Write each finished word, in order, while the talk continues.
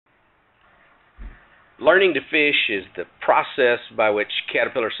Learning to fish is the process by which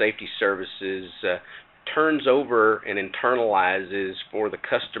Caterpillar Safety Services turns over and internalizes for the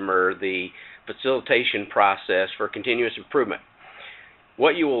customer the facilitation process for continuous improvement.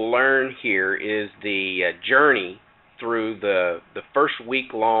 What you will learn here is the journey through the first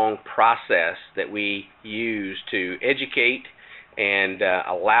week-long process that we use to educate and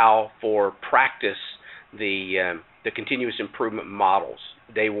allow for practice the continuous improvement models.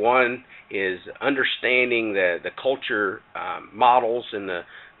 Day one is understanding the culture models and the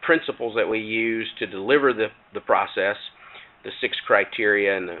principles that we use to deliver the process, the 6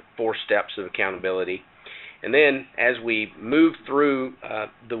 criteria and the 4 steps of accountability. And then as we move through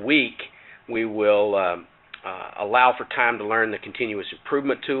the week, we will allow for time to learn the continuous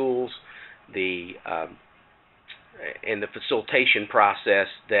improvement tools, and the facilitation process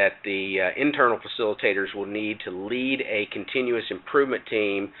that the internal facilitators will need to lead a continuous improvement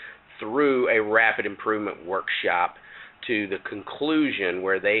team through a rapid improvement workshop to the conclusion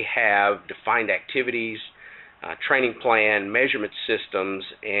where they have defined activities, training plan, measurement systems,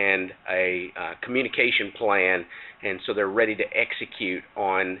 and a communication plan, and so they're ready to execute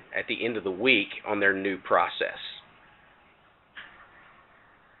on at the end of the week on their new process.